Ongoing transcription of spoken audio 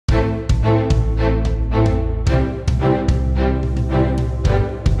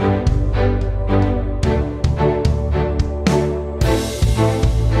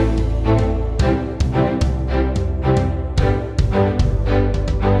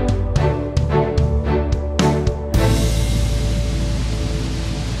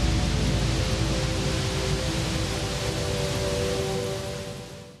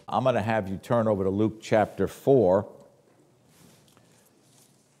I'm going to have you turn over to Luke chapter 4.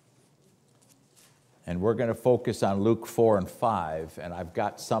 And we're going to focus on Luke 4 and 5. And I've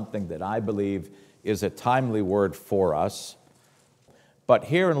got something that I believe is a timely word for us. But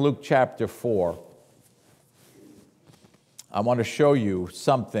here in Luke chapter 4, I want to show you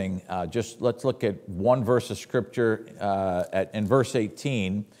something. Let's look at one verse of Scripture. In verse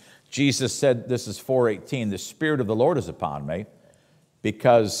 18, Jesus said, this is 4:18, "The Spirit of the Lord is upon me,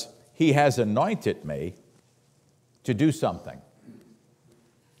 because He has anointed me to do something."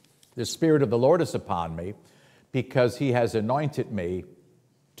 The Spirit of the Lord is upon me, because He has anointed me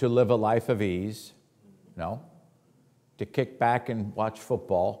to live a life of ease. No. To kick back and watch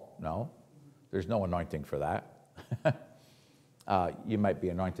football. No. There's no anointing for that. You might be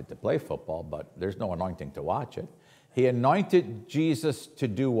anointed to play football, but there's no anointing to watch it. He anointed Jesus to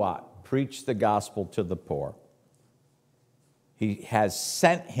do what? Preach the gospel to the poor. He has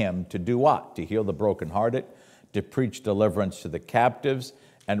sent Him to do what? To heal the brokenhearted, to preach deliverance to the captives,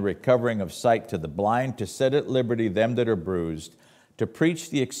 and recovering of sight to the blind, to set at liberty them that are bruised, to preach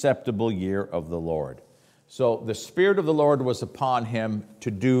the acceptable year of the Lord. So the Spirit of the Lord was upon Him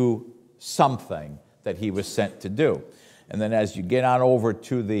to do something that He was sent to do. And then as you get on over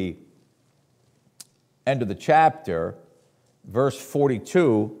to the end of the chapter, verse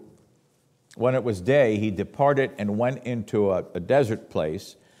 42, "When it was day, He departed and went into a desert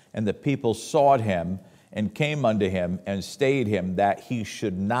place, and the people sought Him and came unto Him and stayed Him, that He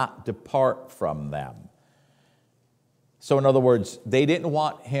should not depart from them." So in other words, they didn't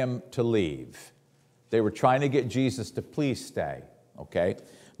want Him to leave. They were trying to get Jesus to please stay, okay?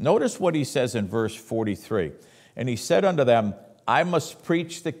 Notice what He says in verse 43. "And He said unto them, I must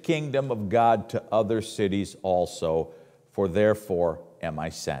preach the kingdom of God to other cities also, for therefore am I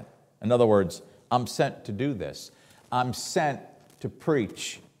sent." In other words, I'm sent to do this. I'm sent to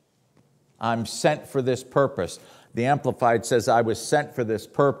preach. I'm sent for this purpose. The Amplified says, I was sent for this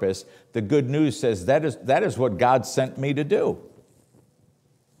purpose. The Good News says, that is what God sent me to do.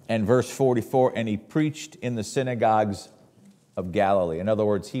 And verse 44, "And He preached in the synagogues of Galilee." In other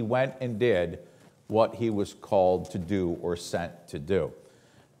words, He went and did what He was called to do or sent to do.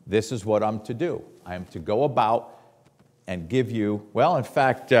 This is what I'm to do. I am to go about and give you, well, in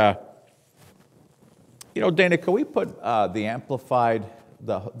fact, Dana, can we put the Amplified,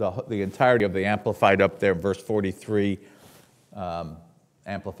 the entirety of the Amplified up there, verse 43,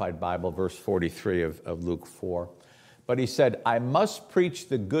 Amplified Bible, verse 43 of Luke 4. But He said, "I must preach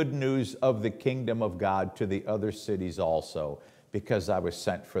the good news of the kingdom of God to the other cities also, because I was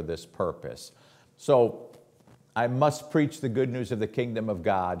sent for this purpose." So I must preach the good news of the kingdom of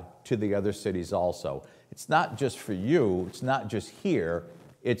God to the other cities also. It's not just for you, it's not just here,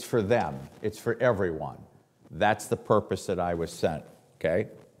 it's for them, it's for everyone. That's the purpose that I was sent, okay?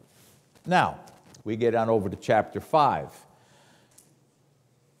 Now, we get on over to chapter 5.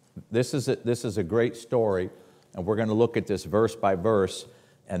 This is a great story, and we're going to look at this verse by verse,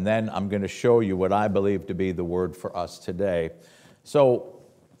 and then I'm going to show you what I believe to be the word for us today. So,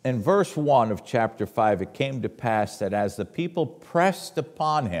 in verse 1 of chapter 5, "It came to pass that as the people pressed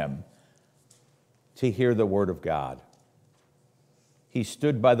upon Him to hear the word of God, He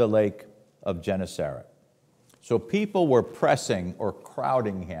stood by the lake of Gennesaret." So people were pressing or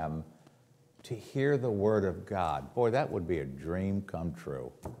crowding Him to hear the word of God. Boy, that would be a dream come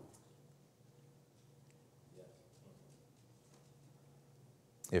true.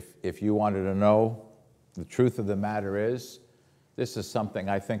 If you wanted to know, the truth of the matter is, this is something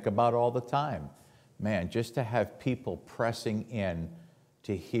I think about all the time. Man, just to have people pressing in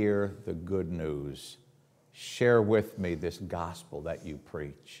to hear the good news. Share with me this gospel that you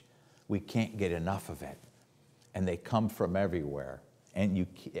preach. We can't get enough of it. And they come from everywhere. And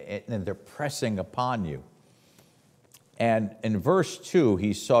they're pressing upon you. And in verse 2,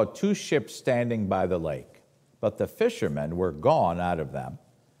 "He saw two ships standing by the lake, but the fishermen were gone out of them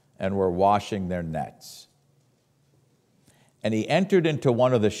and were washing their nets. And He entered into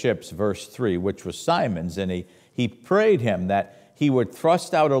one of the ships," verse 3, "which was Simon's, and he prayed Him that He would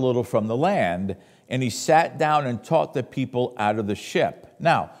thrust out a little from the land, and He sat down and taught the people out of the ship."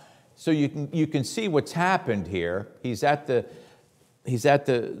 Now, so you can see what's happened here. He's at the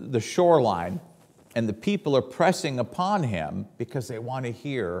shoreline, and the people are pressing upon Him because they want to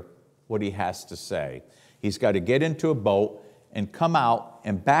hear what He has to say. He's got to get into a boat and come out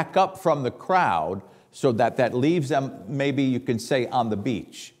and back up from the crowd, so that leaves them, maybe you can say, on the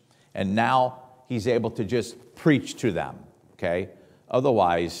beach. And now He's able to just preach to them, okay?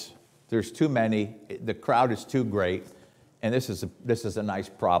 Otherwise, there's too many, the crowd is too great, and this is a nice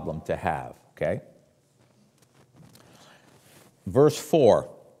problem to have, okay? Verse 4,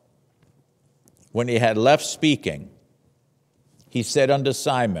 when he had left speaking, he said unto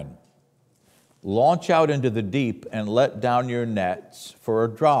Simon, launch out into the deep and let down your nets for a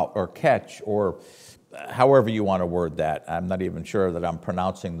draught or catch, or however you want to word that. I'm not even sure that I'm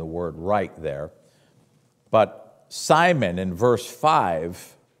pronouncing the word right there. But Simon in verse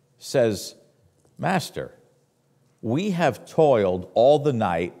 5 says, Master, we have toiled all the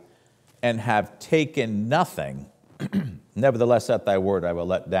night and have taken nothing. Nevertheless, at thy word I will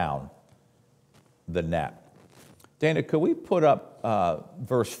let down the net. Dana, could we put up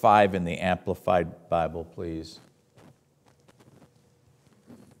verse 5 in the Amplified Bible, please?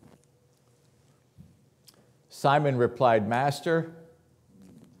 Simon replied, Master,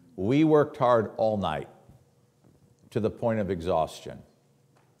 we worked hard all night to the point of exhaustion.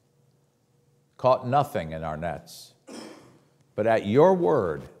 Caught nothing in our nets. But at your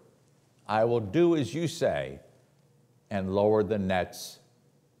word, I will do as you say and lower the nets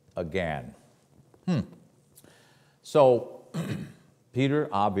again. So, Peter,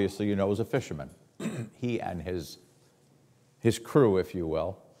 obviously, you know, is a fisherman. He and his crew, if you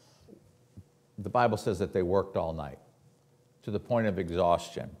will, the Bible says that they worked all night to the point of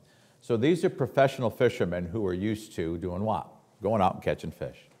exhaustion. So these are professional fishermen who are used to doing what? Going out and catching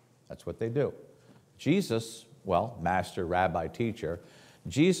fish. That's what they do. Jesus, well, master, rabbi, teacher,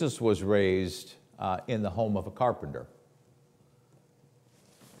 Jesus was raised in the home of a carpenter.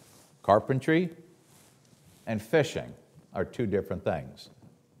 Carpentry and fishing are two different things,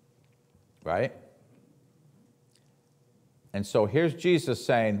 right? And so here's Jesus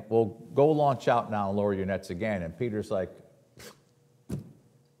saying, well, go launch out now and lower your nets again. And Peter's like,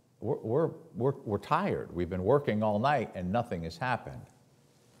 we're tired. We've been working all night and nothing has happened.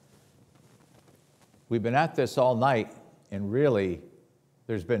 We've been at this all night and really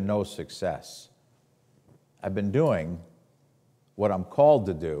there's been no success. I've been doing what I'm called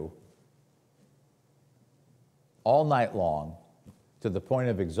to do all night long to the point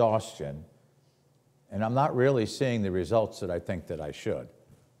of exhaustion, and I'm not really seeing the results that I think that I should.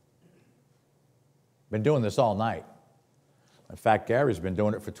 Been doing this all night. In fact, Gary's been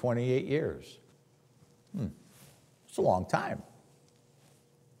doing it for 28 years. It's a long time.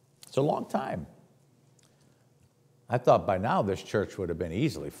 It's a long time. I thought by now this church would have been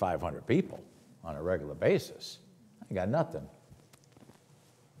easily 500 people on a regular basis. I got nothing.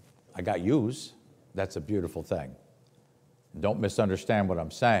 I got yous. That's a beautiful thing. Don't misunderstand what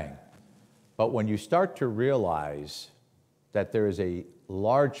I'm saying. But when you start to realize that there is a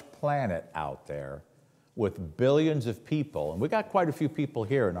large planet out there with billions of people, and we got quite a few people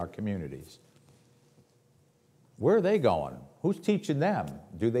here in our communities, where are they going? Who's teaching them?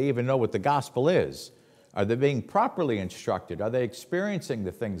 Do they even know what the gospel is? Are they being properly instructed? Are they experiencing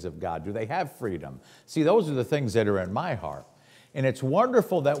the things of God? Do they have freedom? See, those are the things that are in my heart. And it's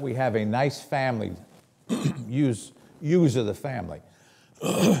wonderful that we have a nice family, use of the family.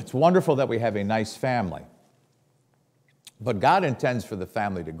 It's wonderful that we have a nice family. But God intends for the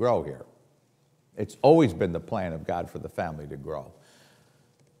family to grow here. It's always been the plan of God for the family to grow.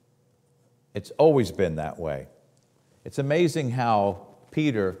 It's always been that way. It's amazing how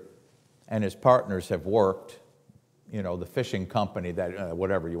Peter and his partners have worked, you know, the fishing company, that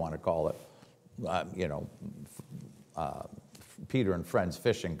whatever you want to call it, Peter and Friends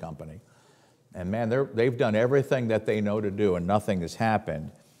Fishing Company. And man, they've done everything that they know to do and nothing has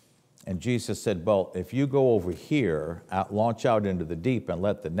happened. And Jesus said, well, if you go over here, launch out into the deep and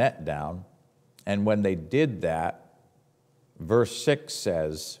let the net down. And when they did that, verse 6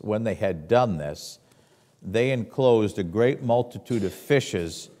 says, when they had done this, they enclosed a great multitude of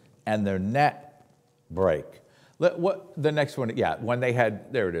fishes and their net break. What the next one? Yeah, when they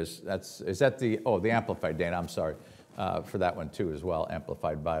had, there it is. Is that the Amplified, Dana? I'm sorry for that one too as well,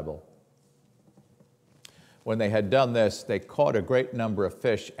 Amplified Bible. When they had done this, they caught a great number of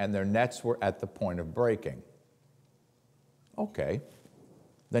fish and their nets were at the point of breaking. Okay.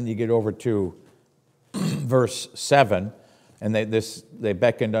 Then you get over to verse 7, and they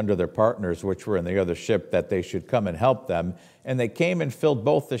beckoned unto their partners, which were in the other ship, that they should come and help them. And they came and filled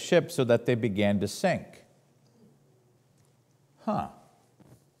both the ships so that they began to sink.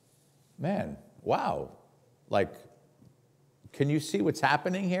 Man, wow. Like, can you see what's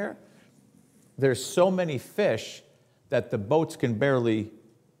happening here? There's so many fish that the boats can barely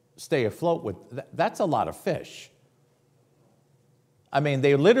stay afloat with. That's a lot of fish. I mean,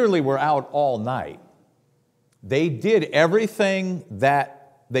 they literally were out all night. They did everything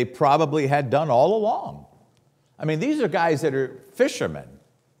that they probably had done all along. I mean, these are guys that are fishermen.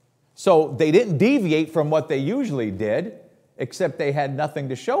 So they didn't deviate from what they usually did, except they had nothing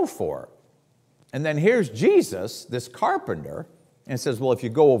to show for it. And then here's Jesus, this carpenter, and says, well, if you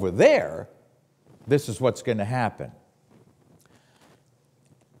go over there, this is what's going to happen.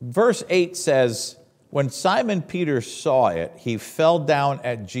 Verse 8 says, when Simon Peter saw it, he fell down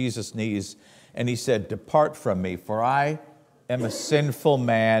at Jesus' knees and he said, depart from me, for I am a sinful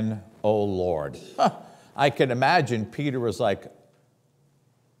man, O Lord. I can imagine Peter was like,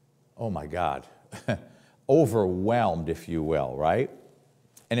 oh my God, overwhelmed, if you will, right?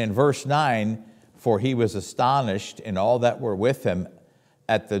 And in verse 9, for he was astonished and all that were with him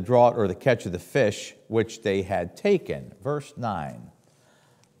at the draught or the catch of the fish which they had taken. Verse 9.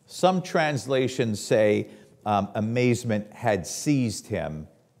 Some translations say amazement had seized him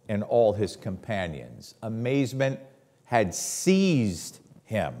and all his companions. Amazement had seized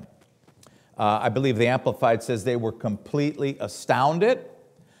him. I believe the Amplified says they were completely astounded.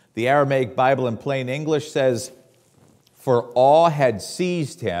 The Aramaic Bible in plain English says, for awe had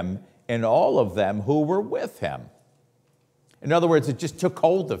seized him and all of them who were with him. In other words, it just took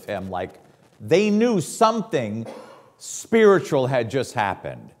hold of him, like they knew something spiritual had just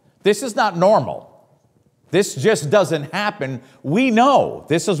happened. This is not normal. This just doesn't happen. We know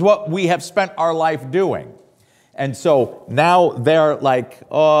this is what we have spent our life doing. And so now they're like,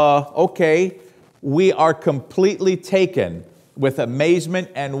 okay, we are completely taken with amazement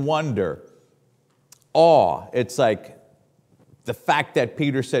and wonder. Awe, it's like the fact that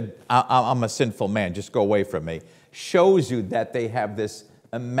Peter said, I'm a sinful man, just go away from me, shows you that they have this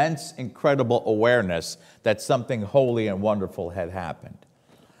immense, incredible awareness that something holy and wonderful had happened.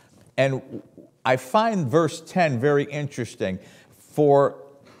 And I find verse 10 very interesting.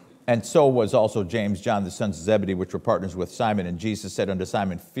 And so was also James, John, the sons of Zebedee, which were partners with Simon. And Jesus said unto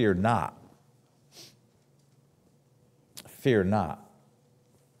Simon, fear not. Fear not.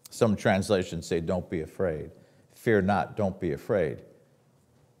 Some translations say, don't be afraid. Fear not, don't be afraid.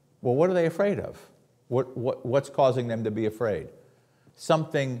 Well, what are they afraid of? What's causing them to be afraid?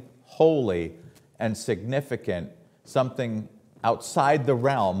 Something holy and significant, something outside the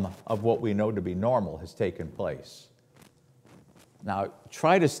realm of what we know to be normal has taken place. Now,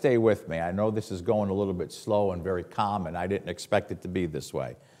 try to stay with me. I know this is going a little bit slow and very calm, and I didn't expect it to be this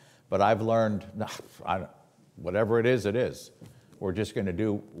way. But I've learned, whatever it is, it is. We're just going to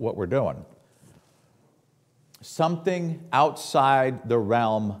do what we're doing. Something outside the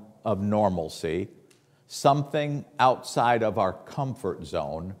realm of normalcy, something outside of our comfort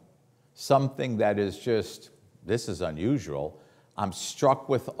zone, something that is just, this is unusual. I'm struck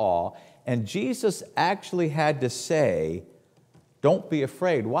with awe. And Jesus actually had to say, don't be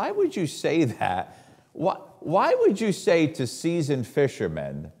afraid. Why would you say that? Why would you say to seasoned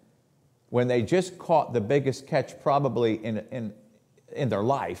fishermen, when they just caught the biggest catch probably in their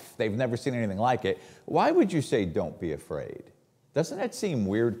life, they've never seen anything like it, why would you say don't be afraid? Doesn't that seem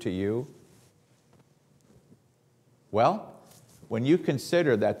weird to you? Well, when you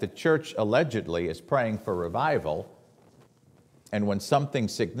consider that the church allegedly is praying for revival, and when something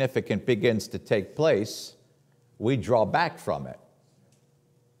significant begins to take place, we draw back from it.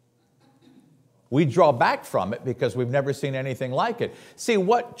 We draw back from it because we've never seen anything like it. See,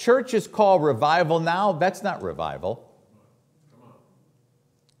 what churches call revival now, that's not revival.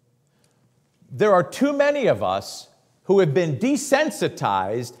 There are too many of us who have been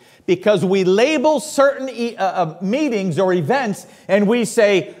desensitized because we label certain meetings or events and we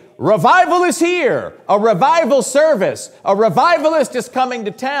say, revival is here, a revival service, a revivalist is coming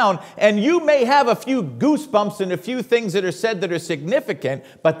to town, and you may have a few goosebumps and a few things that are said that are significant,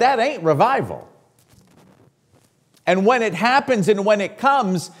 but that ain't revival. And when it happens and when it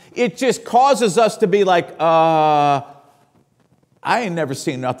comes, it just causes us to be like, I ain't never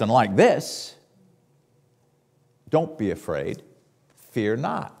seen nothing like this. Don't be afraid. Fear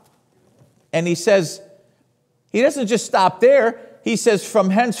not. And he says, he doesn't just stop there. He says, from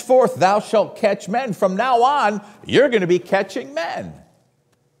henceforth thou shalt catch men. From now on, you're going to be catching men.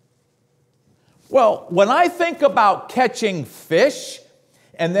 Well, when I think about catching fish,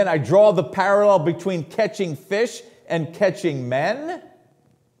 and then I draw the parallel between catching fish and catching men,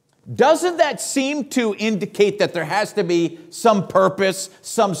 doesn't that seem to indicate that there has to be some purpose,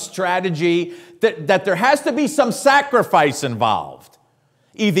 some strategy, that there has to be some sacrifice involved?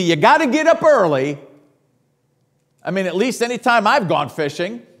 Either you got to get up early. I mean, at least any time I've gone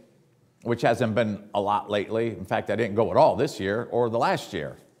fishing, which hasn't been a lot lately. In fact, I didn't go at all this year or the last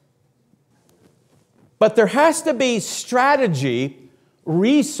year. But there has to be strategy,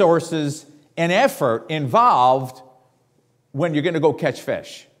 resources, and effort involved when you're going to go catch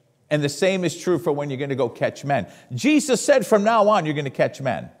fish. And the same is true for when you're going to go catch men. Jesus said from now on, you're going to catch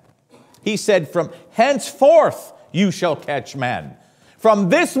men. He said from henceforth, you shall catch men. From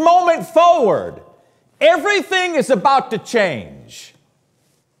this moment forward, everything is about to change.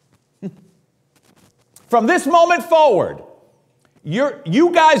 From this moment forward,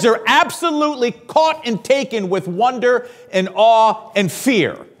 you guys are absolutely caught and taken with wonder and awe and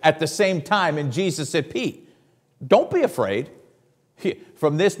fear at the same time. And Jesus said, Pete, don't be afraid.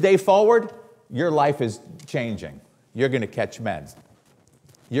 From this day forward, your life is changing. You're going to catch men.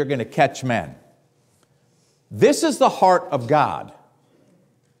 You're going to catch men. This is the heart of God.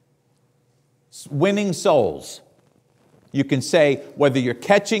 Winning souls. You can say whether you're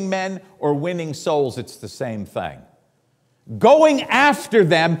catching men or winning souls, it's the same thing. Going after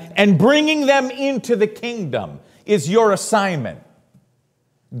them and bringing them into the kingdom is your assignment.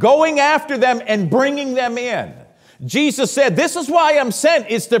 Going after them and bringing them in. Jesus said, this is why I'm sent,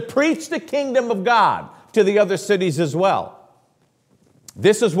 is to preach the kingdom of God to the other cities as well.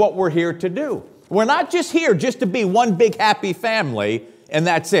 This is what we're here to do. We're not just here just to be one big happy family and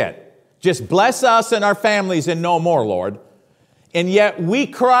that's it. Just bless us and our families and no more, Lord. And yet we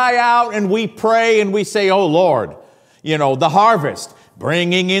cry out and we pray and we say, oh, Lord, the harvest,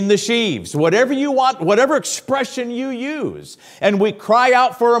 bringing in the sheaves, whatever you want, whatever expression you use. And we cry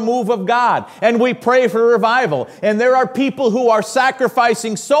out for a move of God and we pray for revival. And there are people who are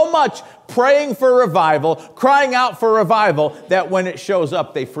sacrificing so much praying for revival, crying out for revival, that when it shows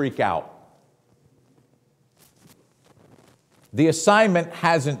up, they freak out. The assignment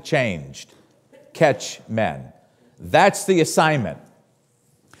hasn't changed. Catch men. That's the assignment.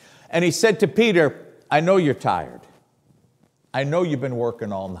 And he said to Peter, I know you're tired. I know you've been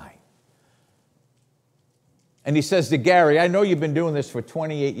working all night. And he says to Gary, I know you've been doing this for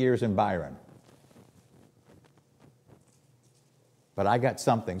 28 years in Byron. But I got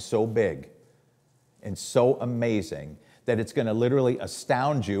something so big and so amazing that it's going to literally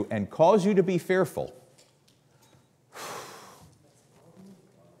astound you and cause you to be fearful.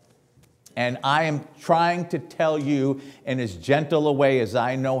 And I am trying to tell you in as gentle a way as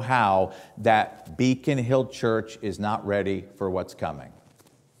I know how that Beacon Hill Church is not ready for what's coming.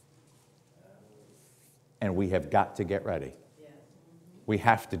 And we have got to get ready. We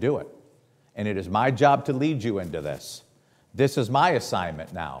have to do it. And it is my job to lead you into this. This is my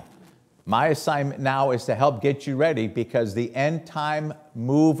assignment now. My assignment now is to help get you ready, because the end time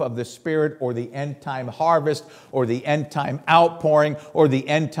move of the Spirit, or the end time harvest, or the end time outpouring, or the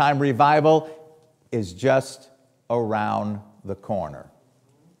end time revival is just around the corner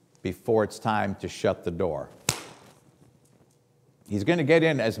before it's time to shut the door. He's going to get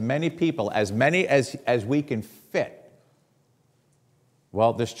in as many people, as many as we can fit.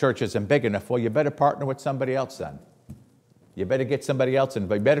 Well, this church isn't big enough. Well, you better partner with somebody else then. You better get somebody else in,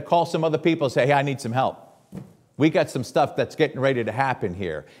 but you better call some other people and say, hey, I need some help. We got some stuff that's getting ready to happen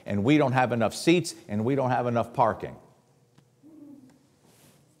here, and we don't have enough seats, and we don't have enough parking.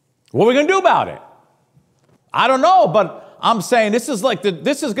 What are we going to do about it? I don't know, but I'm saying this is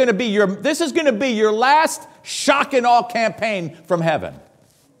going to be your last shock and awe campaign from heaven.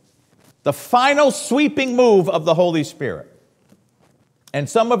 The final sweeping move of the Holy Spirit. And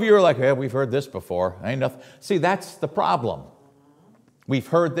some of you are like, hey, we've heard this before. Ain't nothing. See, that's the problem. We've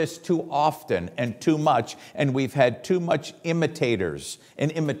heard this too often and too much, and we've had too much imitators and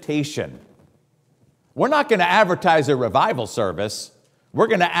imitation. We're not going to advertise a revival service. We're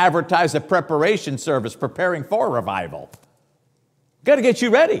going to advertise a preparation service preparing for revival. Got to get you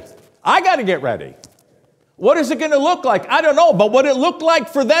ready. I got to get ready. What is it going to look like? I don't know, but what it looked like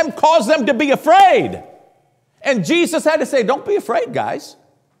for them caused them to be afraid. And Jesus had to say, don't be afraid, guys.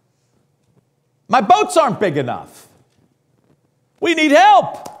 My boats aren't big enough. We need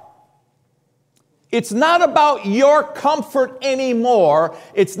help. It's not about your comfort anymore.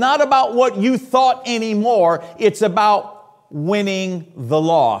 It's not about what you thought anymore. It's about winning the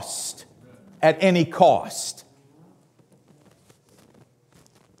lost at any cost.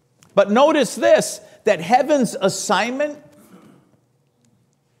 But notice this, that heaven's assignment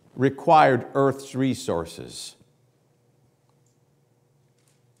required earth's resources.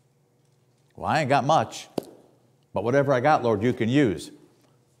 Well, I ain't got much, but whatever I got, Lord, you can use.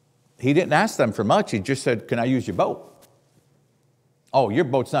 He didn't ask them for much. He just said, can I use your boat? Oh, your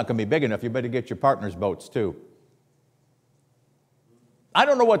boat's not going to be big enough. You better get your partner's boats too. I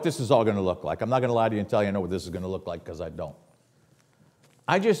don't know what this is all going to look like. I'm not going to lie to you and tell you I know what this is going to look like, because I don't.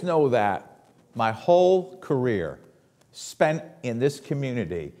 I just know that my whole career spent in this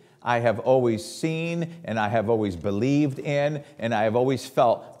community, I have always seen and I have always believed in, and I have always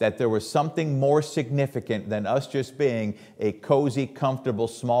felt that there was something more significant than us just being a cozy, comfortable,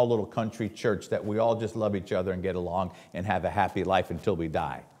 small little country church that we all just love each other and get along and have a happy life until we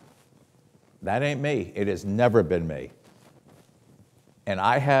die. That ain't me. It has never been me. And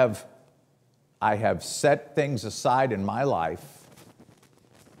I have set things aside in my life.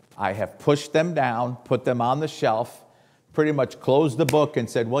 I have pushed them down, put them on the shelf, pretty much closed the book and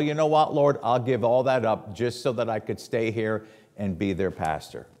said, well, you know what, Lord, I'll give all that up just so that I could stay here and be their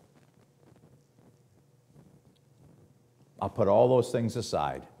pastor. I'll put all those things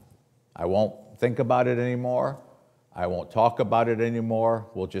aside. I won't think about it anymore. I won't talk about it anymore.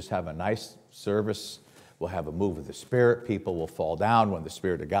 We'll just have a nice service. We'll have a move of the Spirit. People will fall down when the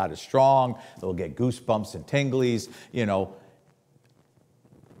Spirit of God is strong. They'll get goosebumps and tinglies, you know.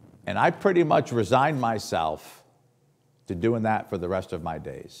 And I pretty much resigned myself to doing that for the rest of my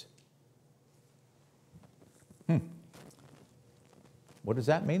days. What does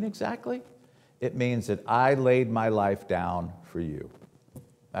that mean exactly? It means that I laid my life down for you.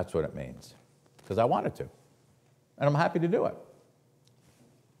 That's what it means. Because I wanted to. And I'm happy to do it.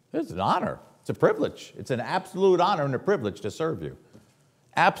 It's an honor. It's a privilege. It's an absolute honor and a privilege to serve you.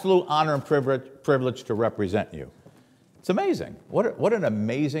 Absolute honor and privilege to represent you. It's amazing. What an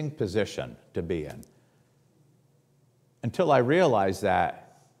amazing position to be in. Until I realized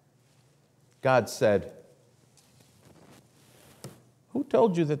that God said, who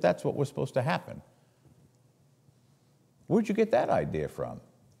told you that that's what was supposed to happen? Where'd you get that idea from?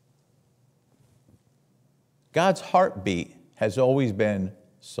 God's heartbeat has always been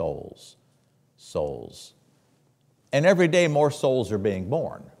souls. Souls. And every day more souls are being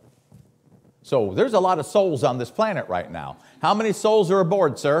born. So there's a lot of souls on this planet right now. How many souls are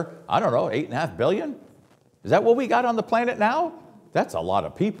aboard, sir? I don't know, 8.5 billion? Is that what we got on the planet now? That's a lot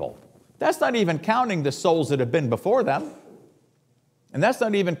of people. That's not even counting the souls that have been before them. And that's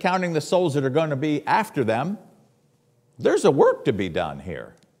not even counting the souls that are going to be after them. There's a work to be done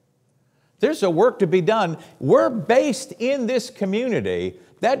here. There's a work to be done. We're based in this community.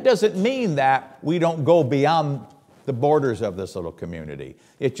 That doesn't mean that we don't go beyond the borders of this little community.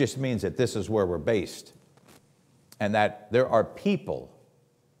 It just means that this is where we're based. And that there are people.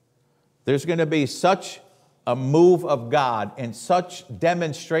 There's going to be such a move of God and such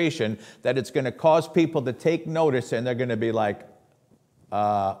demonstration that it's going to cause people to take notice, and they're going to be like,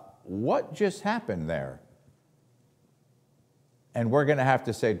 what just happened there? And we're going to have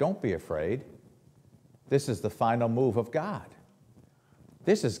to say, don't be afraid. This is the final move of God.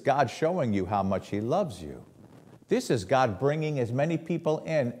 This is God showing you how much He loves you. This is God bringing as many people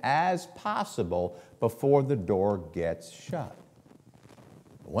in as possible before the door gets shut.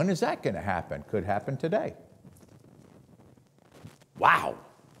 When is that going to happen? Could happen today. Wow.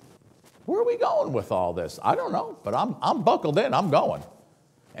 Where are we going with all this? I don't know, but I'm buckled in. I'm going.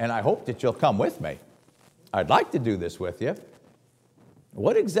 And I hope that you'll come with me. I'd like to do this with you.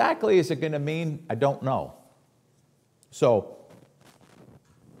 What exactly is it going to mean? I don't know. So,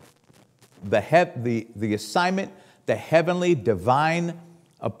 the assignment, the heavenly, divine,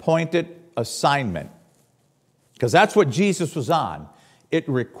 appointed assignment, because that's what Jesus was on, it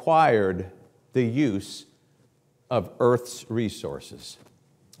required the use of Earth's resources.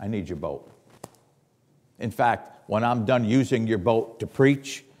 I need your boat. In fact, when I'm done using your boat to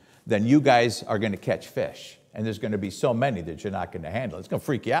preach, then you guys are going to catch fish. And there's going to be so many that you're not going to handle. It's going to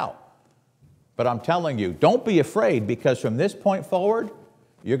freak you out. But I'm telling you, don't be afraid, because from this point forward,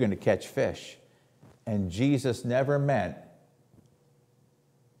 you're going to catch fish. And Jesus never meant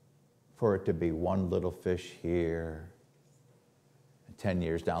for it to be one little fish here, 10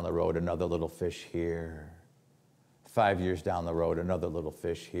 years down the road, another little fish here, 5 years down the road, another little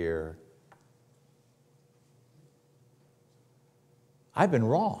fish here. I've been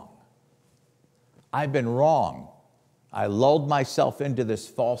wrong. I've been wrong. I lulled myself into this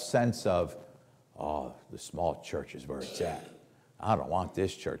false sense of, oh, the small church is where it's at. I don't want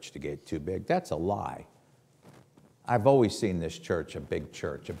this church to get too big. That's a lie. I've always seen this church a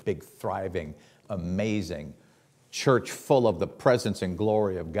big, thriving, amazing church full of the presence and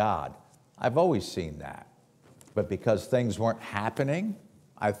glory of God. I've always seen that. But because things weren't happening,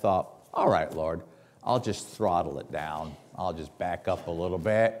 I thought, all right, Lord, I'll just throttle it down. I'll just back up a little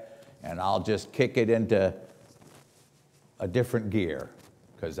bit, and I'll just kick it into a different gear,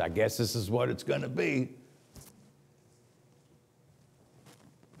 because I guess this is what it's going to be.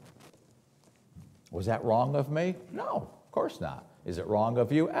 Was that wrong of me? No, of course not. Is it wrong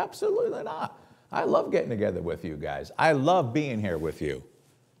of you? Absolutely not. I love getting together with you guys. I love being here with you.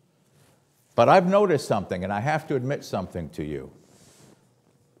 But I've noticed something, and I have to admit something to you.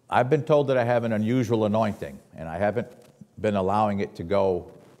 I've been told that I have an unusual anointing, and I haven't been allowing it to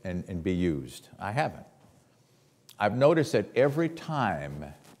go and be used. I haven't. I've noticed that every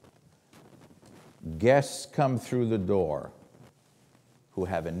time guests come through the door who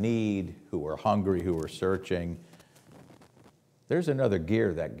have a need, who are hungry, who are searching, there's another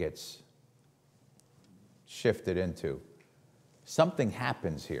gear that gets shifted into. something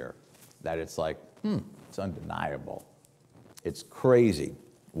happens here that it's like, it's undeniable. It's crazy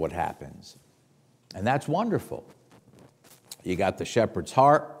what happens. And that's wonderful. You got the shepherd's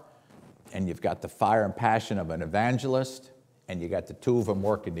heart, and you've got the fire and passion of an evangelist, and you got the two of them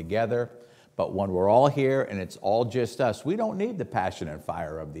working together. But when we're all here and it's all just us, we don't need the passion and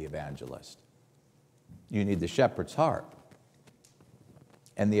fire of the evangelist. You need the shepherd's heart.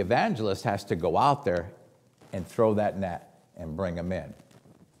 And the evangelist has to go out there and throw that net and bring them in.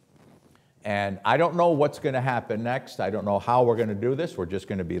 And I don't know what's going to happen next. I don't know how we're going to do this. We're just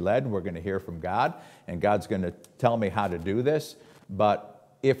going to be led. We're going to hear from God, and God's going to tell me how to do this. But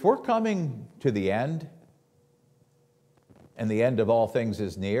if we're coming to the end, and the end of all things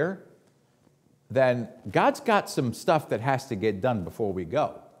is near, then God's got some stuff that has to get done before we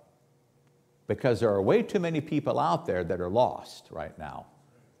go. Because there are way too many people out there that are lost right now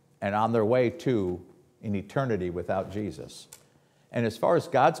and on their way to an eternity without Jesus. And as far as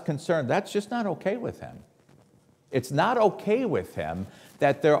God's concerned, that's just not okay with him. It's not okay with him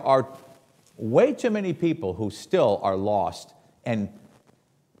that there are way too many people who still are lost. And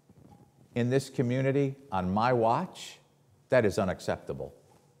in this community, on my watch, that is unacceptable.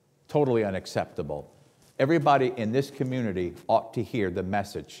 Totally unacceptable. Everybody in this community ought to hear the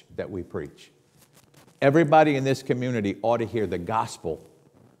message that we preach. Everybody in this community ought to hear the gospel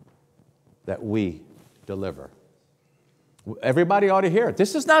that we deliver. Everybody ought to hear it.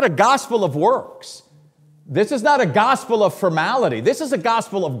 This is not a gospel of works. This is not a gospel of formality. This is a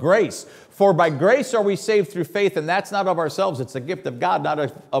gospel of grace. For by grace are we saved through faith, and that's not of ourselves. It's a gift of God,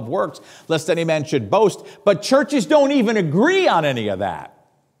 not of works, lest any man should boast. But churches don't even agree on any of that.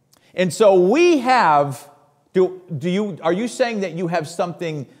 And so we have, are you saying that you have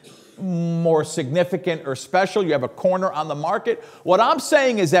something more significant or special? You have a corner on the market? What I'm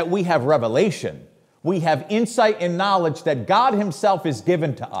saying is that we have revelation. We have insight and knowledge that God himself has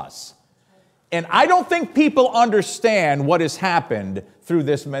given to us. And I don't think people understand what has happened through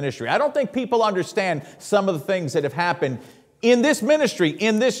this ministry. I don't think people understand some of the things that have happened in this ministry,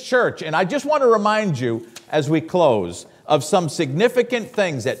 in this church. And I just want to remind you, as we close, of some significant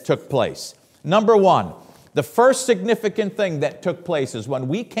things that took place. Number one, the first significant thing that took place is when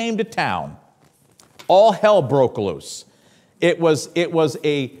we came to town, all hell broke loose. It was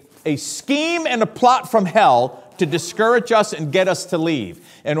a scheme and a plot from hell to discourage us and get us to leave.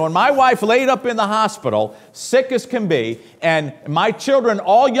 And when my wife laid up in the hospital, sick as can be, and my children,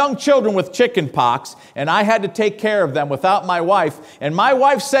 all young children with chicken pox, and I had to take care of them without my wife, and my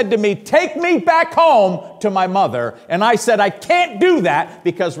wife said to me, "Take me back home to my mother." And I said, "I can't do that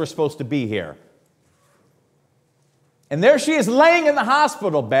because we're supposed to be here." And there she is laying in the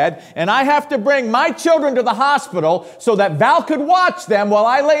hospital bed, and I have to bring my children to the hospital so that Val could watch them while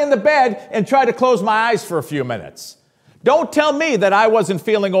I lay in the bed and try to close my eyes for a few minutes. Don't tell me that I wasn't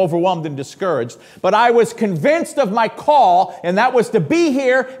feeling overwhelmed and discouraged, but I was convinced of my call, and that was to be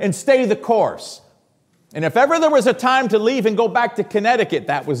here and stay the course. And if ever there was a time to leave and go back to Connecticut,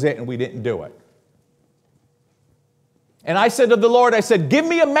 that was it, and we didn't do it. And I said to the Lord, I said, "Give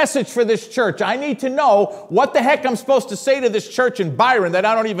me a message for this church. I need to know what the heck I'm supposed to say to this church in Byron that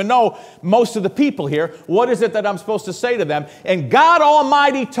I don't even know most of the people here. What is it that I'm supposed to say to them?" And God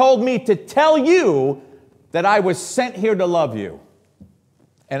Almighty told me to tell you that I was sent here to love you.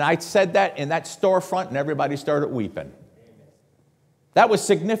 And I said that in that storefront, and everybody started weeping. That was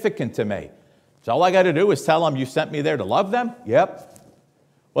significant to me. So all I got to do is tell them, "You sent me there to love them?" Yep.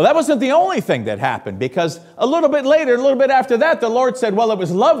 Well, that wasn't the only thing that happened, because a little bit later, a little bit after that, the Lord said, "Well, it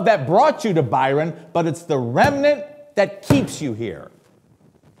was love that brought you to Byron, but it's the remnant that keeps you here."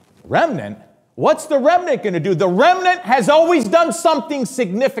 Remnant? What's the remnant going to do? The remnant has always done something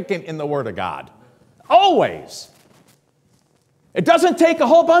significant in the Word of God. Always. It doesn't take a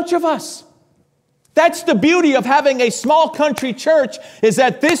whole bunch of us. That's the beauty of having a small country church, is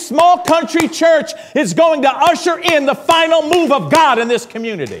that this small country church is going to usher in the final move of God in this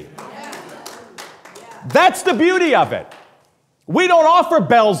community. That's the beauty of it. We don't offer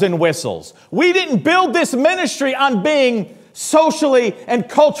bells and whistles. We didn't build this ministry on being socially and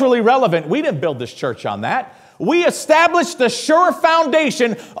culturally relevant. We didn't build this church on that. We established the sure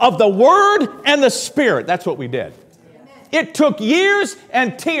foundation of the Word and the Spirit. That's what we did. It took years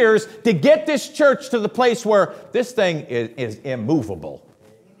and tears to get this church to the place where this thing is immovable.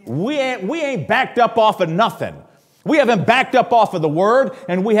 We ain't backed up off of nothing. We haven't backed up off of the Word,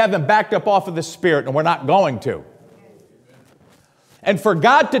 and we haven't backed up off of the Spirit, and we're not going to. And for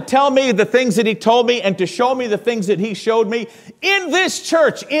God to tell me the things that He told me and to show me the things that He showed me in this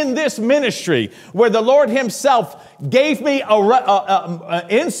church, in this ministry, where the Lord Himself gave me an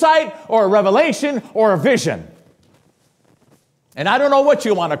insight or a revelation or a vision. And I don't know what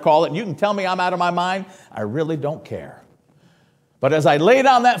you want to call it, and you can tell me I'm out of my mind. I really don't care. But as I laid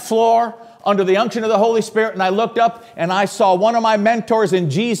on that floor under the unction of the Holy Spirit, and I looked up and I saw one of my mentors and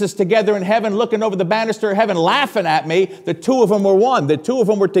Jesus together in heaven, looking over the banister of heaven, laughing at me. The two of them were one. The two of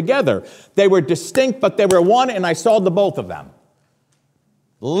them were together. They were distinct, but they were one, and I saw the both of them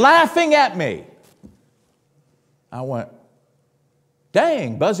laughing at me. I went,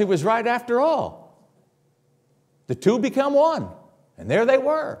 dang, Buzzy was right after all. The two become one. And there they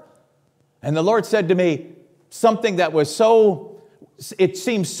were. And the Lord said to me something that was it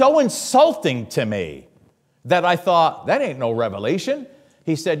seemed so insulting to me that I thought, that ain't no revelation.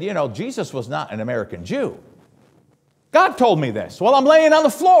 He said, you know, Jesus was not an American Jew. God told me this while I'm laying on the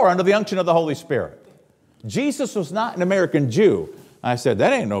floor under the unction of the Holy Spirit. Jesus was not an American Jew. I said,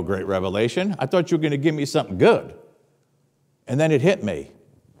 that ain't no great revelation. I thought you were going to give me something good. And then it hit me.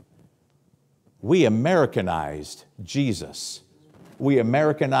 We Americanized Jesus. We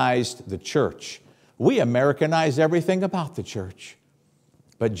Americanized the church. We Americanized everything about the church.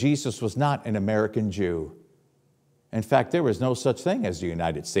 But Jesus was not an American Jew. In fact, there was no such thing as the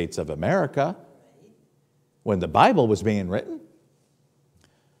United States of America when the Bible was being written.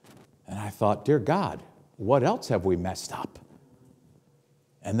 And I thought, dear God, what else have we messed up?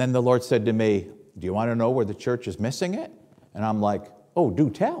 And then the Lord said to me, do you want to know where the church is missing it? And I'm like, oh, do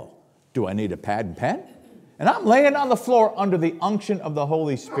tell. Do I need a pad and pen? And I'm laying on the floor under the unction of the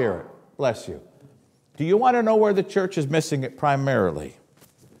Holy Spirit. Bless you. Do you want to know where the church is missing it primarily?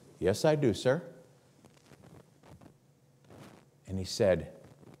 Yes, I do, sir. And he said,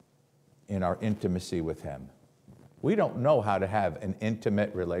 in our intimacy with him. We don't know how to have an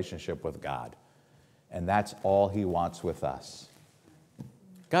intimate relationship with God. And that's all he wants with us.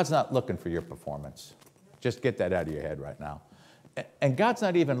 God's not looking for your performance. Just get that out of your head right now. And God's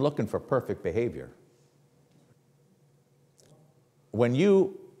not even looking for perfect behavior.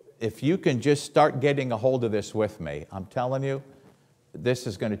 If you can just start getting a hold of this with me, I'm telling you, this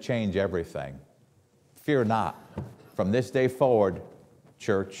is going to change everything. Fear not. From this day forward,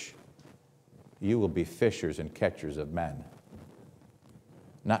 church, you will be fishers and catchers of men.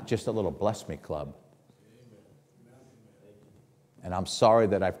 Not just a little bless me club. And I'm sorry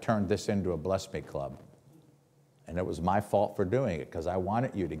that I've turned this into a bless me club. And it was my fault for doing it because I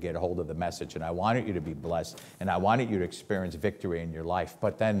wanted you to get a hold of the message and I wanted you to be blessed and I wanted you to experience victory in your life.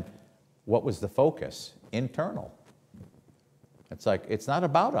 But then what was the focus? Internal. It's like, it's not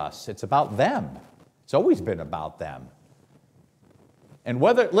about us. It's about them. It's always been about them. And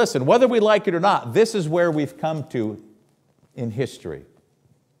whether we like it or not, this is where we've come to in history,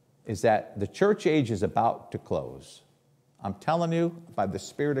 is that the church age is about to close. I'm telling you, by the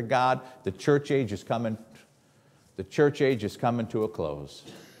Spirit of God, the church age is coming to a close.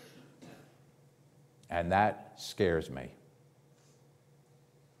 And that scares me.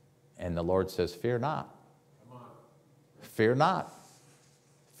 And the Lord says, fear not. Fear not.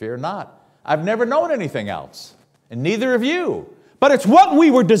 Fear not. I've never known anything else, and neither have you. But it's what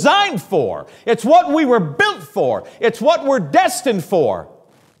we were designed for. It's what we were built for. It's what we're destined for.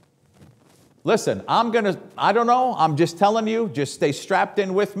 Listen, I don't know, I'm just telling you, just stay strapped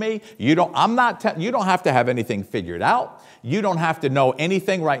in with me. You don't have to have anything figured out. You don't have to know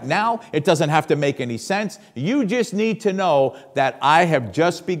anything right now. It doesn't have to make any sense. You just need to know that I have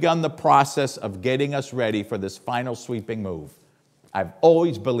just begun the process of getting us ready for this final sweeping move. I've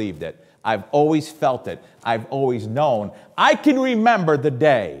always believed it. I've always felt it. I've always known. I can remember the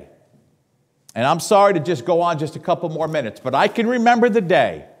day, and I'm sorry to just go on just a couple more minutes, but I can remember the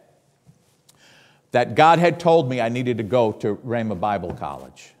day that God had told me I needed to go to Rhema Bible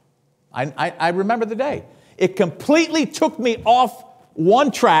College. I remember the day. It completely took me off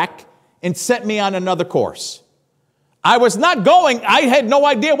one track and set me on another course. I was not going. I had no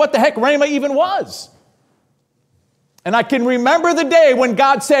idea what the heck Rhema even was. And I can remember the day when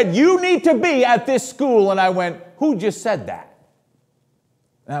God said, you need to be at this school. And I went, who just said that?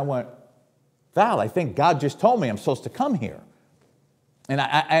 And I went, Val, I think God just told me I'm supposed to come here. And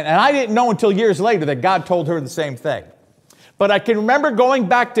I didn't know until years later that God told her the same thing. But I can remember going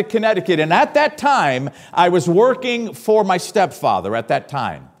back to Connecticut, and at that time, I was working for my stepfather at that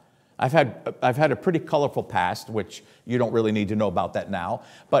time. I've had a pretty colorful past, which you don't really need to know about that now.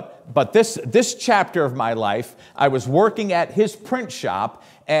 But this chapter of my life, I was working at his print shop,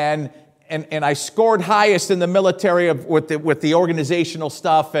 and I scored highest in the military with the organizational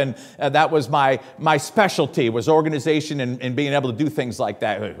stuff, and that was my specialty, was organization and being able to do things like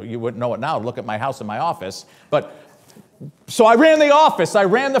that. You wouldn't know it now. Look at my house and my office. So I ran the office. I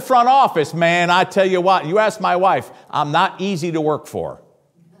ran the front office. Man, I tell you what, you ask my wife, I'm not easy to work for.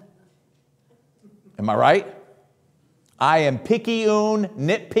 Am I right? I am picky-oon,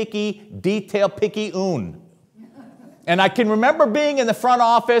 nitpicky, detail-picky-oon. And I can remember being in the front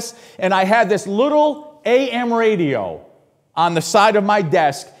office, and I had this little AM radio on the side of my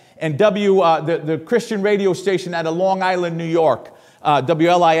desk, and the Christian radio station out of Long Island, New York,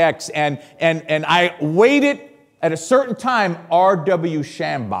 WLIX, and I waited at a certain time, R.W.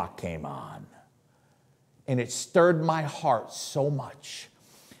 Shambach came on, and it stirred my heart so much.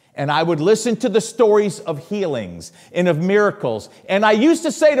 And I would listen to the stories of healings and of miracles. And I used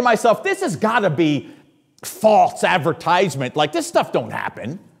to say to myself, this has got to be false advertisement. Like, this stuff don't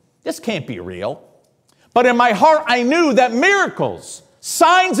happen. This can't be real. But in my heart, I knew that miracles,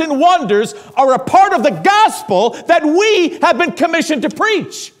 signs and wonders are a part of the gospel that we have been commissioned to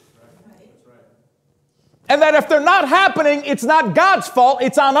preach. And that if they're not happening, it's not God's fault,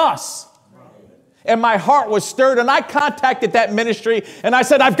 it's on us. And my heart was stirred, and I contacted that ministry, and I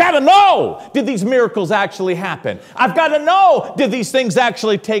said, I've got to know, did these miracles actually happen? I've got to know, did these things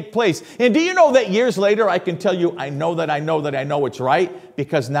actually take place? And do you know that years later, I can tell you, I know it's right,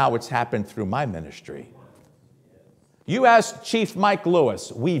 because now it's happened through my ministry. You ask Chief Mike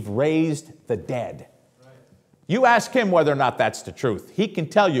Lewis, we've raised the dead. You ask him whether or not that's the truth. He can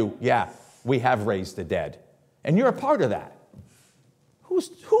tell you, yeah, we have raised the dead. And you're a part of that.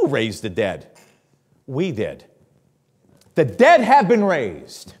 Who raised the dead? We did. The dead have been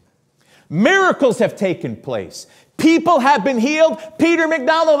raised. Miracles have taken place. People have been healed. Peter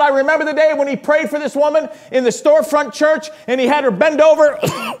McDonald, I remember the day when he prayed for this woman in the storefront church, and he had her bend over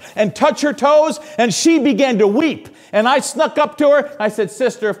and touch her toes, and she began to weep. And I snuck up to her. I said,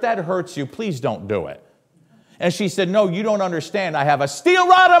 sister, if that hurts you, please don't do it. And she said, no, you don't understand. I have a steel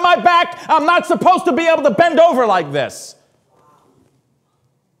rod on my back. I'm not supposed to be able to bend over like this.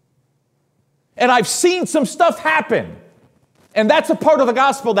 And I've seen some stuff happen. And that's a part of the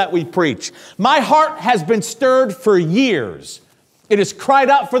gospel that we preach. My heart has been stirred for years. It has cried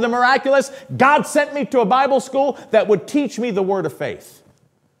out for the miraculous. God sent me to a Bible school that would teach me the word of faith.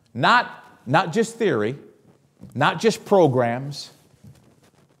 Not just theory, not just programs.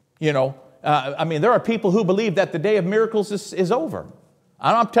 You know, there are people who believe that the day of miracles is over.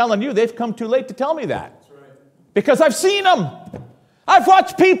 And I'm telling you, they've come too late to tell me that. That's right. Because I've seen them. I've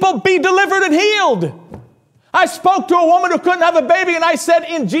watched people be delivered and healed. I spoke to a woman who couldn't have a baby, and I said,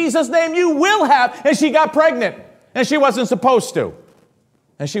 in Jesus' name, you will have. And she got pregnant, and she wasn't supposed to.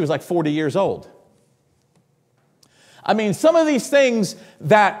 And she was like 40 years old. I mean, some of these things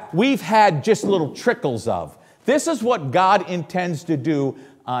that we've had just little trickles of. This is what God intends to do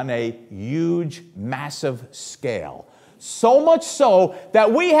on a huge, massive scale. So much so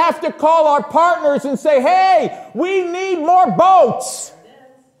that we have to call our partners and say, hey, we need more boats.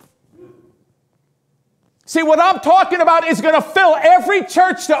 See, what I'm talking about is going to fill every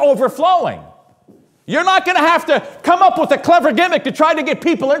church to overflowing. You're not going to have to come up with a clever gimmick to try to get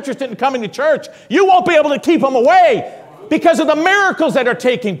people interested in coming to church. You won't be able to keep them away because of the miracles that are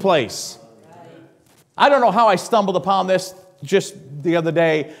taking place. I don't know how I stumbled upon this just the other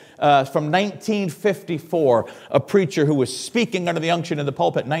day. From 1954, a preacher who was speaking under the unction in the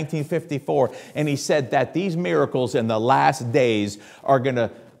pulpit in 1954, and he said that these miracles in the last days are going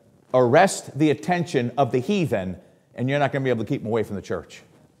to arrest the attention of the heathen, and you're not going to be able to keep them away from the church.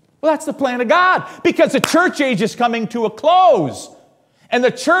 Well, that's the plan of God, because the church age is coming to a close, and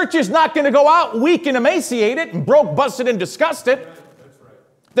the church is not going to go out weak and emaciated and broke, busted, and disgusted. That's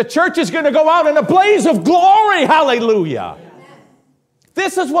right. The church is going to go out in a blaze of glory. Hallelujah.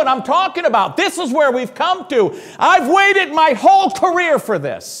 This is what I'm talking about. This is where we've come to. I've waited my whole career for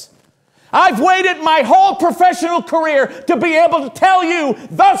this. I've waited my whole professional career to be able to tell you,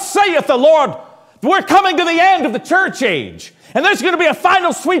 thus saith the Lord, we're coming to the end of the church age. And there's going to be a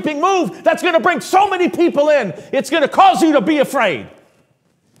final sweeping move that's going to bring so many people in, it's going to cause you to be afraid.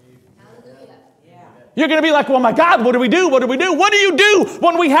 You're going to be like, well, my God, what do we do? What do we do? What do you do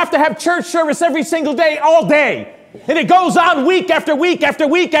when we have to have church service every single day, all day? And it goes on week after week after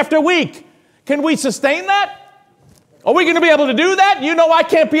week after week. Can we sustain that? Are we going to be able to do that? You know I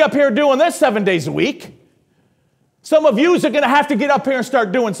can't be up here doing this 7 days a week. Some of you are going to have to get up here and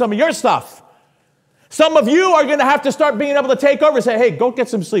start doing some of your stuff. Some of you are going to have to start being able to take over and say, hey, go get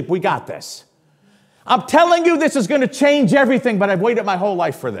some sleep. We got this. I'm telling you this is going to change everything, but I've waited my whole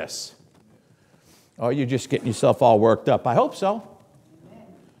life for this. Oh, you're just getting yourself all worked up. I hope so.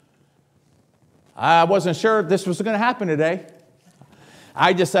 I wasn't sure this was going to happen today.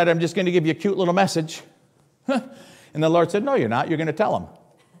 I just said, I'm just going to give you a cute little message. And the Lord said, no, you're not. You're going to tell them.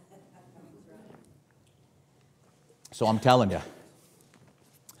 So I'm telling you.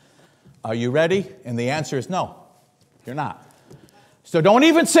 Are you ready? And the answer is no, you're not. So don't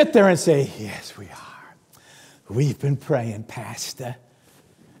even sit there and say, yes, we are. We've been praying, Pastor.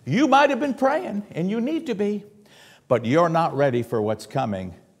 You might have been praying, and you need to be, but you're not ready for what's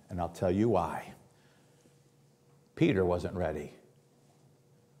coming, and I'll tell you why. Peter wasn't ready.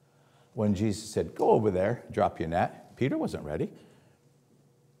 When Jesus said, go over there, drop your net, Peter wasn't ready.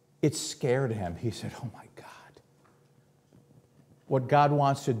 It scared him. He said, oh my God. What God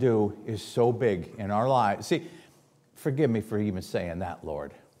wants to do is so big in our lives. See, forgive me for even saying that,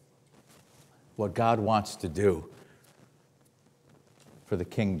 Lord. What God wants to do for the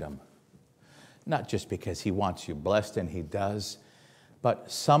kingdom, not just because he wants you blessed, and he does, but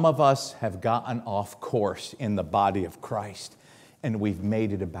some of us have gotten off course in the body of Christ, and we've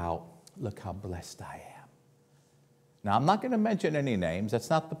made it about, look how blessed I am. Now, I'm not going to mention any names. That's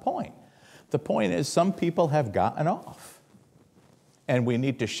not the point. The point is some people have gotten off, and we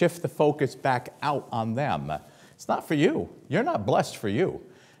need to shift the focus back out on them. It's not for you. You're not blessed for you.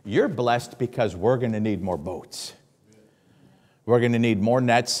 You're blessed because we're going to need more boats. We're going to need more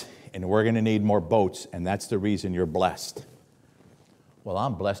nets, and we're going to need more boats, and that's the reason you're blessed. Well,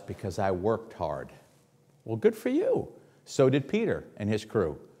 I'm blessed because I worked hard. Well, good for you. So did Peter and his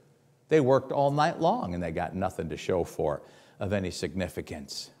crew. They worked all night long, and they got nothing to show for it of any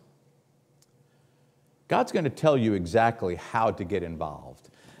significance. God's going to tell you exactly how to get involved.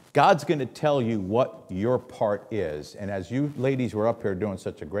 God's going to tell you what your part is. And as you ladies were up here doing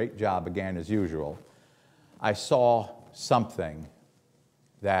such a great job, again, as usual, I saw something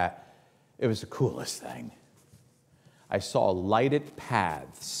that it was the coolest thing. I saw lighted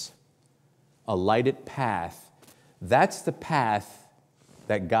paths. A lighted path. That's the path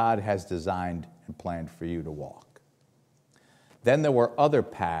that God has designed and planned for you to walk. Then there were other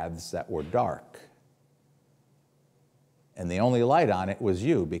paths that were dark. And the only light on it was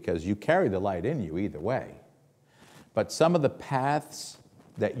you, because you carry the light in you either way. But some of the paths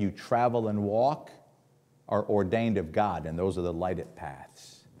that you travel and walk are ordained of God, and those are the lighted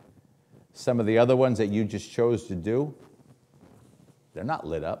paths. Some of the other ones that you just chose to do, they're not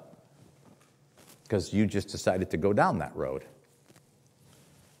lit up because you just decided to go down that road.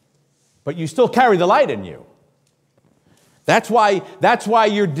 But you still carry the light in you. That's why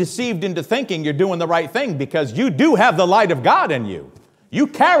you're deceived into thinking you're doing the right thing, because you do have the light of God in you. You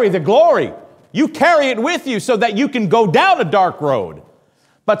carry the glory. You carry it with you so that you can go down a dark road.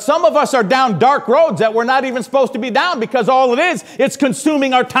 But some of us are down dark roads that we're not even supposed to be down, because all it is, it's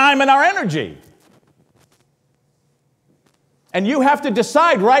consuming our time and our energy. And you have to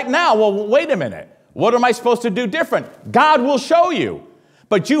decide right now, well, wait a minute. What am I supposed to do different? God will show you.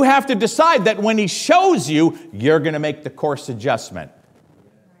 But you have to decide that when he shows you, you're going to make the course adjustment.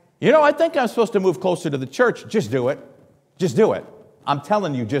 You know, I think I'm supposed to move closer to the church. Just do it. Just do it. I'm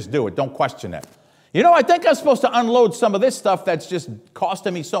telling you, just do it. Don't question it. You know, I think I'm supposed to unload some of this stuff that's just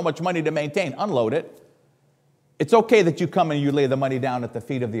costing me so much money to maintain. Unload it. It's okay that you come and you lay the money down at the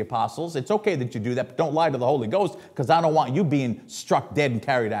feet of the apostles. It's okay that you do that, but don't lie to the Holy Ghost, because I don't want you being struck dead and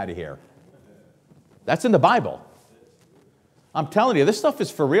carried out of here. That's in the Bible. I'm telling you, this stuff is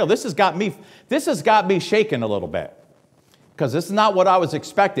for real. This has got me shaking a little bit, because this is not what I was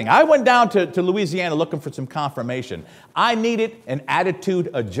expecting. I went down to Louisiana looking for some confirmation. I needed an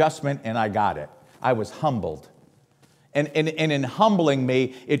attitude adjustment, and I got it. I was humbled. And in humbling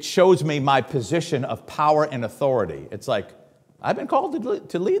me, it shows me my position of power and authority. It's like, I've been called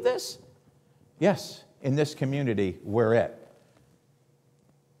to lead this? Yes, in this community, we're it.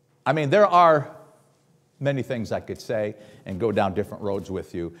 I mean, there are many things I could say and go down different roads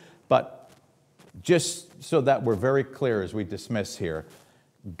with you, but just so that we're very clear as we dismiss here,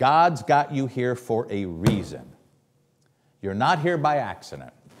 God's got you here for a reason. You're not here by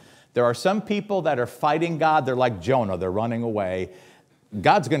accident. There are some people that are fighting God. They're like Jonah. They're running away.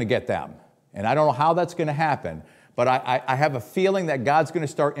 God's going to get them. And I don't know how that's going to happen, but I have a feeling that God's going to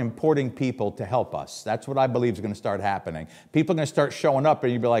start importing people to help us. That's what I believe is going to start happening. People are going to start showing up,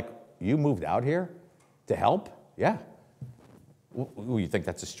 and you'll be like, you moved out here to help? Yeah. Well, you think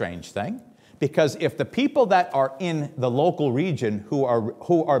that's a strange thing? Because if the people that are in the local region who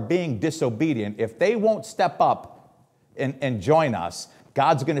are being disobedient, if they won't step up and join us,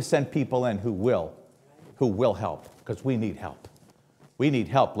 God's going to send people in who will help, because we need help. We need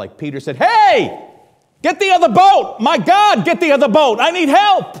help. Like Peter said, hey, get the other boat. My God, get the other boat. I need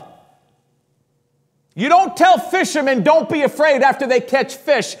help. You don't tell fishermen, don't be afraid after they catch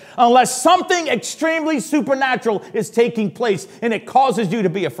fish, unless something extremely supernatural is taking place and it causes you to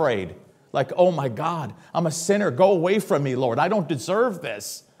be afraid. Like, oh my God, I'm a sinner. Go away from me, Lord. I don't deserve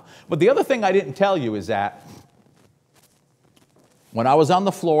this. But the other thing I didn't tell you is that when I was on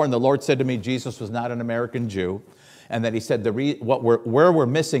the floor and the Lord said to me, Jesus was not an American Jew, and that he said where we're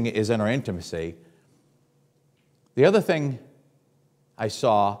missing is in our intimacy, The other thing I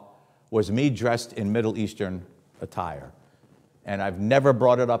saw was me dressed in Middle Eastern attire. And I've never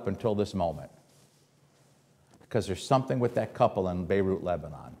brought it up until this moment. Because there's something with that couple in Beirut,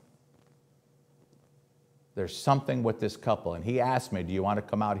 Lebanon. There's something with this couple. And he asked me, do you want to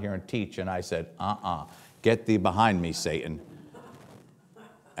come out here and teach? And I said, get thee behind me, Satan.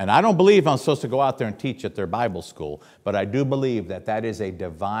 And I don't believe I'm supposed to go out there and teach at their Bible school, but I do believe that that is a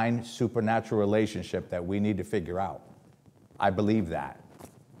divine, supernatural relationship that we need to figure out. I believe that.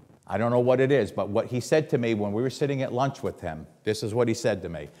 I don't know what it is, but what he said to me when we were sitting at lunch with him, this is what he said to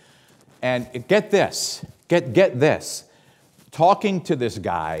me. And get this, get this. Talking to this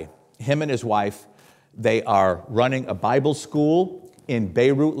guy, him and his wife, they are running a Bible school in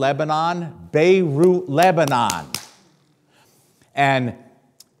Beirut, Lebanon. Beirut, Lebanon. And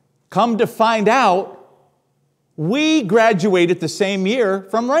come to find out, we graduated the same year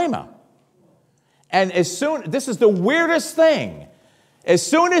from Rhema. And this is the weirdest thing. As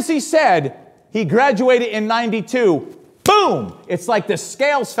soon as he said he graduated in 92, boom! It's like the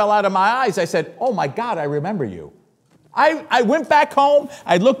scales fell out of my eyes. I said, oh my God, I remember you. I went back home,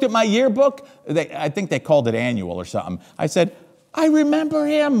 I looked at my yearbook, I think they called it annual or something. I said, I remember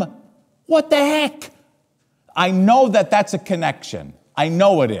him. What the heck? I know that that's a connection. I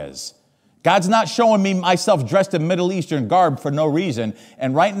know it is. God's not showing me myself dressed in Middle Eastern garb for no reason.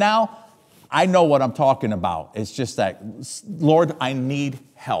 And right now, I know what I'm talking about. It's just that, Lord, I need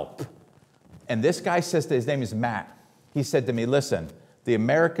help. And this guy says, his name is Matt. He said to me, listen, the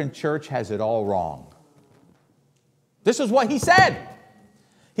American church has it all wrong. This is what he said.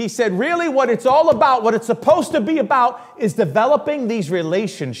 He said, really, what it's all about, what it's supposed to be about, is developing these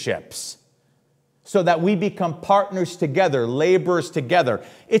relationships so that we become partners together, laborers together.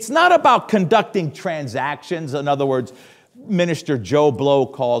 It's not about conducting transactions. In other words, Minister Joe Blow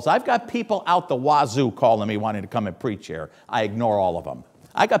calls. I've got people out the wazoo calling me wanting to come and preach here. I ignore all of them.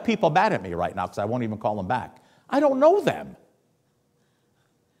 I got people mad at me right now because I won't even call them back. I don't know them.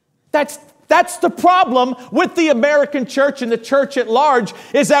 That's the problem with the American church and the church at large,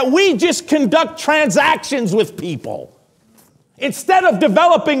 is that we just conduct transactions with people instead of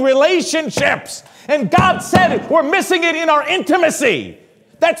developing relationships. And God said it. We're missing it in our intimacy.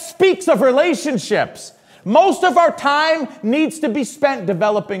 That speaks of relationships. Most of our time needs to be spent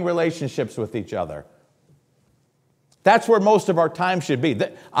developing relationships with each other. That's where most of our time should be.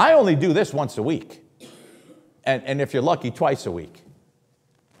 I only do this once a week. And if you're lucky, twice a week.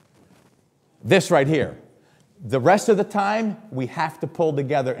 This right here. The rest of the time, we have to pull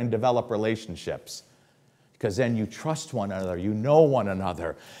together and develop relationships. Because then you trust one another, you know one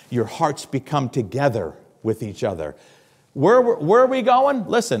another. Your hearts become together with each other. Where are we going?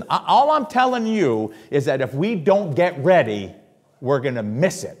 Listen, all I'm telling you is that if we don't get ready, we're going to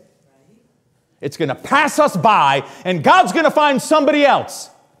miss it. It's going to pass us by, and God's going to find somebody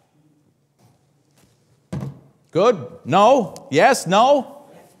else. Good? No? Yes? No?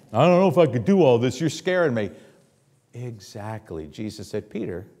 I don't know if I could do all this. You're scaring me. Exactly. Jesus said,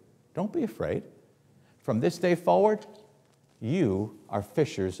 Peter, don't be afraid. From this day forward, you are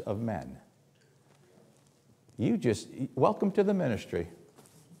fishers of men. Welcome to the ministry.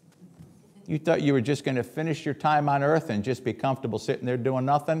 You thought you were just going to finish your time on earth and just be comfortable sitting there doing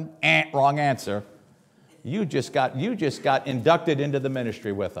nothing? Wrong answer. You just got inducted into the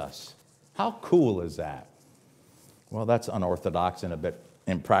ministry with us. How cool is that? Well, that's unorthodox and a bit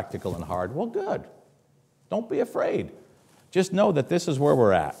impractical and hard. Well, good. Don't be afraid. Just know that this is where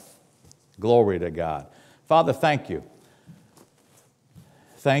we're at. Glory to God. Father, thank you.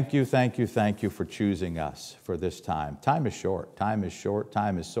 Thank you, thank you, thank you for choosing us for this time. Time is short. Time is short.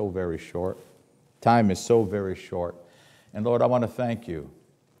 Time is so very short. Time is so very short. And Lord, I want to thank you.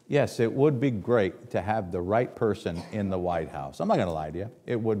 Yes, it would be great to have the right person in the White House. I'm not going to lie to you.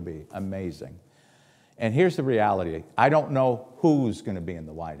 It would be amazing. And here's the reality. I don't know who's going to be in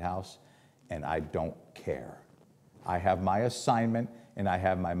the White House, and I don't care. I have my assignment, and I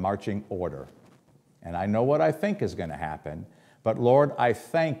have my marching order. And I know what I think is going to happen. But Lord, I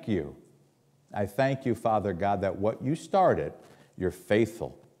thank you. I thank you, Father God, that what you started, you're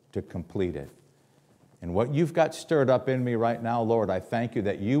faithful to complete it. And what you've got stirred up in me right now, Lord, I thank you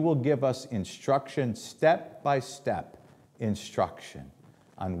that you will give us instruction, step-by-step instruction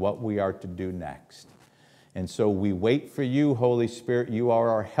on what we are to do next. And so we wait for you, Holy Spirit. You are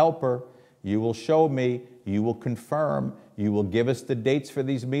our helper. You will show me. You will confirm. You will give us the dates for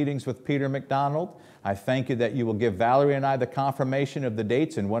these meetings with Peter McDonald. I thank you that you will give Valerie and I the confirmation of the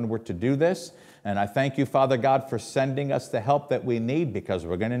dates and when we're to do this. And I thank you, Father God, for sending us the help that we need, because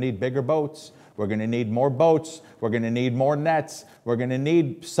we're going to need bigger boats. We're going to need more boats. We're going to need more nets. We're going to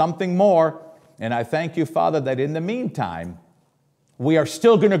need something more. And I thank you, Father, that in the meantime, we are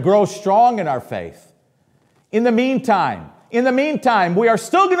still going to grow strong in our faith. In the meantime, we are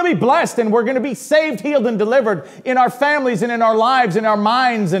still going to be blessed, and we're going to be saved, healed, and delivered in our families and in our lives, in our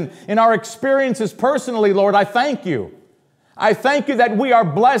minds, and in our experiences personally, Lord. I thank you. I thank you that we are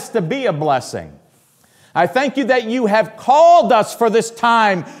blessed to be a blessing. I thank you that you have called us for this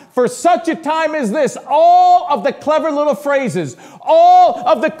time, for such a time as this. All of the clever little phrases, all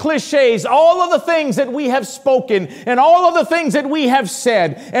of the cliches, all of the things that we have spoken, and all of the things that we have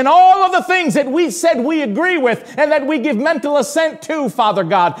said, and all of the things that we said we agree with and that we give mental assent to, Father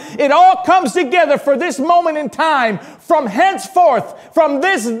God. It all comes together for this moment in time. From henceforth, from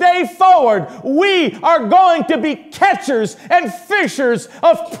this day forward, we are going to be catchers and fishers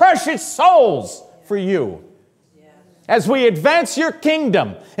of precious souls for you. As we advance your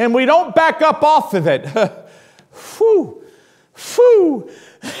kingdom and we don't back up off of it. Whew. Whew.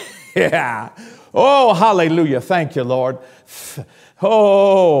 Yeah. Oh, hallelujah. Thank you, Lord.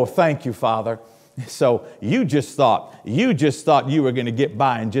 Oh, thank you, Father. So you just thought you were going to get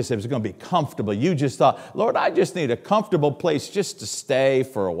by and just it was going to be comfortable. You just thought, Lord, I just need a comfortable place just to stay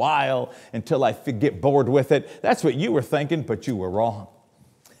for a while until I get bored with it. That's what you were thinking, but you were wrong.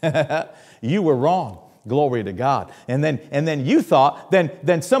 You were wrong. Glory to God. And then you thought,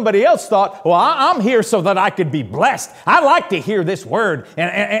 then somebody else thought, well, I'm here so that I could be blessed. I like to hear this word,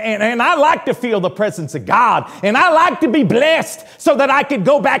 and I like to feel the presence of God, and I like to be blessed so that I could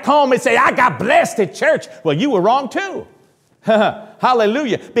go back home and say, I got blessed at church. Well, you were wrong too.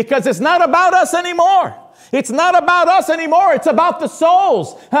 Hallelujah. Because it's not about us anymore. It's not about us anymore. It's about the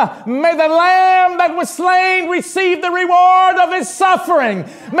souls. May the Lamb that was slain receive the reward of his suffering.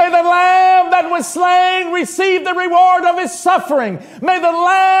 May the Lamb that was slain receive the reward of his suffering. May the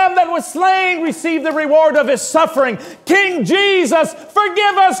Lamb that was slain receive the reward of his suffering. King Jesus,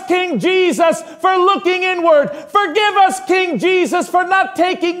 forgive us, King Jesus, for looking inward. Forgive us, King Jesus, for not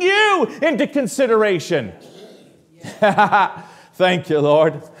taking you into consideration. Thank you,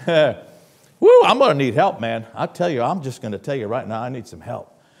 Lord. Woo, I'm going to need help, man. I tell you, I'm just going to tell you right now, I need some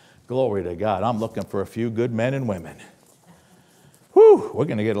help. Glory to God. I'm looking for a few good men and women. Woo, we're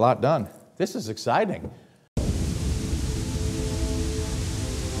going to get a lot done. This is exciting.